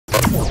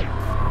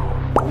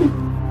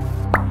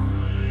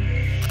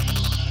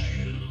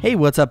Hey,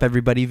 what's up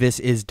everybody? This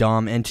is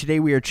Dom, and today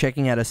we are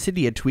checking out a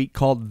Cydia tweak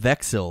called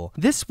Vexil.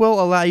 This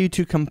will allow you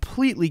to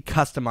completely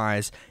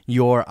customize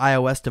your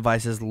iOS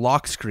device's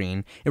lock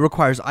screen. It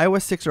requires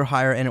iOS 6 or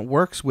higher, and it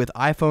works with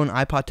iPhone,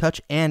 iPod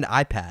Touch, and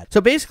iPad.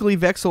 So basically,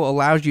 Vexil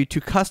allows you to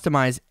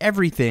customize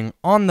everything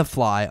on the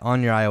fly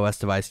on your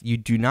iOS device. You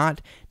do not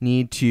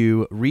need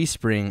to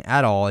respring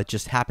at all. It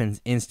just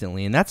happens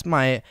instantly, and that's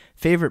my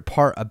favorite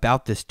part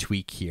about this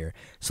tweak here.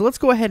 So let's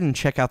go ahead and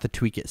check out the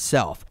tweak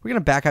itself. We're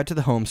going to back out to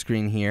the home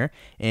screen here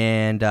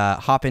and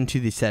hop into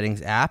the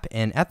settings app,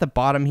 and at the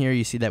bottom here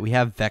you see that we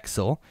have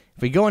Vexil.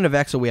 If we go into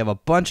Vexil, we have a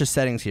bunch of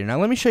settings here. Now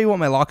let me show you what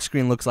my lock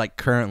screen looks like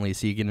currently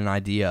so you get an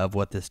idea of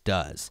what this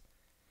does.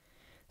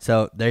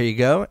 So there you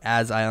go.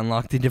 As I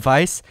unlock the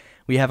device,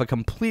 we have a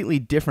completely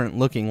different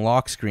looking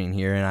lock screen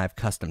here, and I have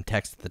custom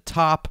text at the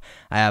top.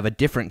 I have a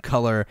different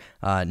color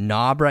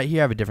knob right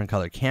here. I have a different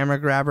color camera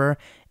grabber.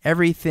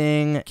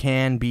 Everything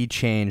can be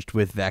changed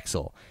with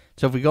Vexil.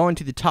 So if we go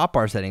into the top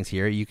bar settings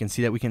here, you can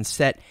see that we can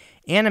set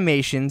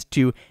animations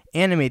to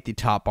animate the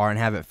top bar and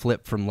have it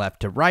flip from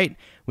left to right.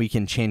 We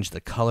can change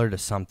the color to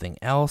something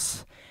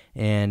else.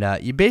 And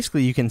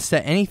you can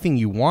set anything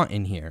you want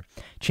in here.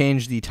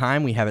 Change the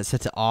time. We have it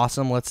set to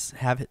awesome. Let's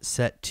have it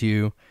set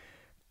to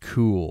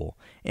cool.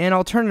 And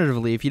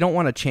alternatively, if you don't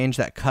want to change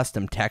that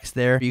custom text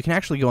there, you can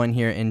actually go in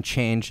here and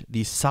change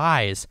the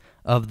size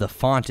of the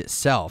font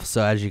itself.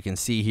 So as you can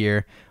see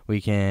here, we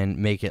can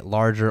make it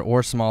larger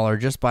or smaller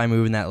just by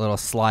moving that little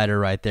slider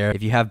right there.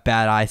 If you have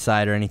bad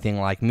eyesight or anything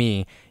like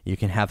me, you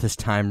can have this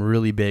time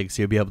really big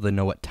so you'll be able to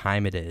know what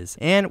time it is.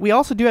 And we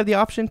also do have the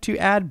option to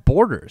add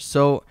borders.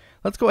 So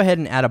let's go ahead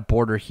and add a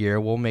border here.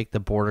 We'll make the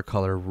border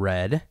color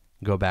red.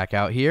 Go back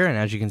out here, and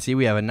as you can see,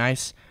 we have a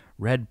nice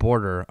red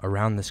border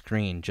around the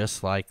screen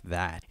just like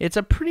that. It's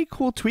a pretty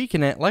cool tweak,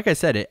 and like I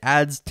said, it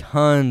adds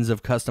tons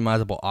of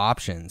customizable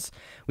options.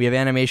 We have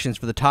animations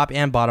for the top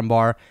and bottom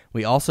bar.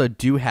 We also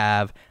do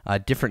have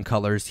different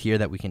colors here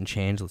that we can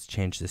change. Let's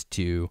change this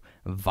to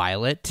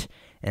violet,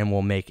 and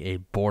we'll make a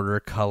border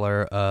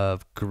color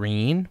of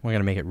green. We're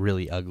gonna make it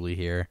really ugly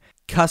here.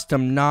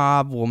 Custom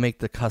knob, we'll make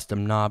the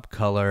custom knob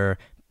color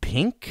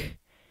pink,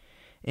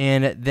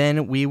 and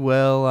then we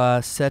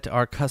will set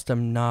our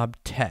custom knob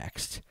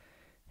text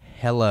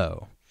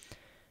hello,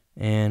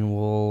 and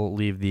we'll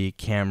leave the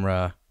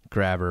camera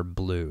grabber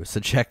blue. So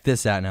check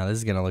this out now. This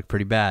is gonna look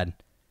pretty bad.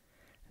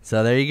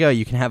 So there you go.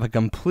 You can have a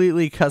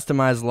completely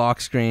customized lock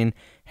screen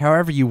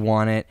however you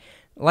want it.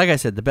 Like I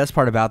said, the best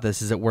part about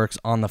this is it works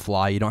on the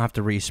fly. You don't have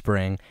to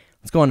respring.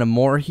 Let's go into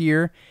more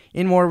here.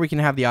 In more, we can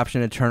have the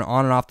option to turn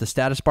on and off the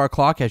status bar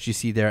clock, as you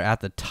see there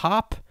at the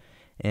top.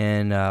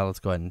 And let's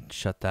go ahead and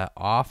shut that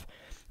off.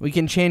 We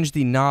can change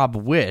the knob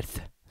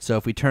width. So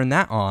if we turn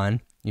that on,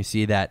 you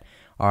see that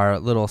our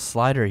little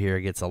slider here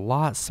gets a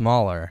lot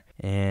smaller.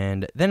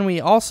 And then we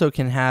also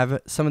can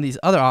have some of these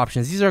other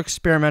options. These are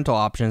experimental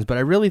options, but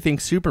I really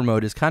think super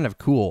mode is kind of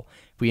cool.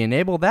 If we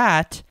enable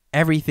that,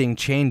 everything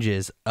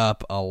changes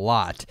up a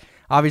lot.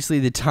 Obviously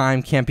the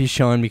time can't be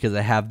shown because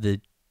I have the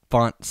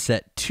font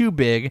set too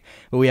big,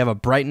 but we have a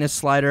brightness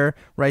slider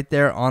right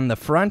there on the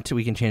front.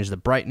 We can change the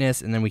brightness,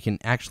 and then we can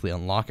actually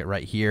unlock it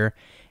right here.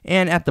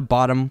 And at the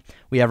bottom,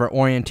 we have our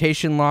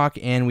orientation lock,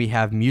 and we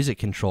have music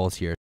controls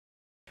here.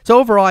 So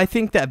overall, I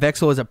think that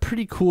Vexil is a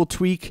pretty cool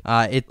tweak.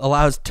 It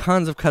allows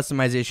tons of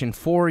customization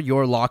for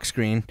your lock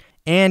screen,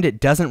 and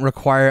it doesn't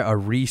require a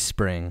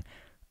respring.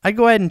 I'd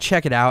go ahead and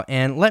check it out,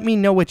 and let me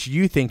know what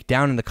you think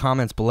down in the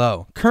comments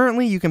below.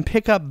 Currently, you can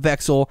pick up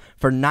Vexil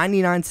for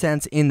 99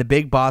 cents in the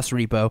Big Boss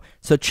repo,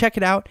 so check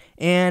it out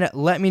and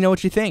let me know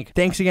what you think.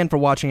 Thanks again for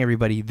watching,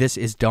 everybody. This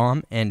is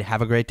Dom, and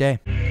have a great day.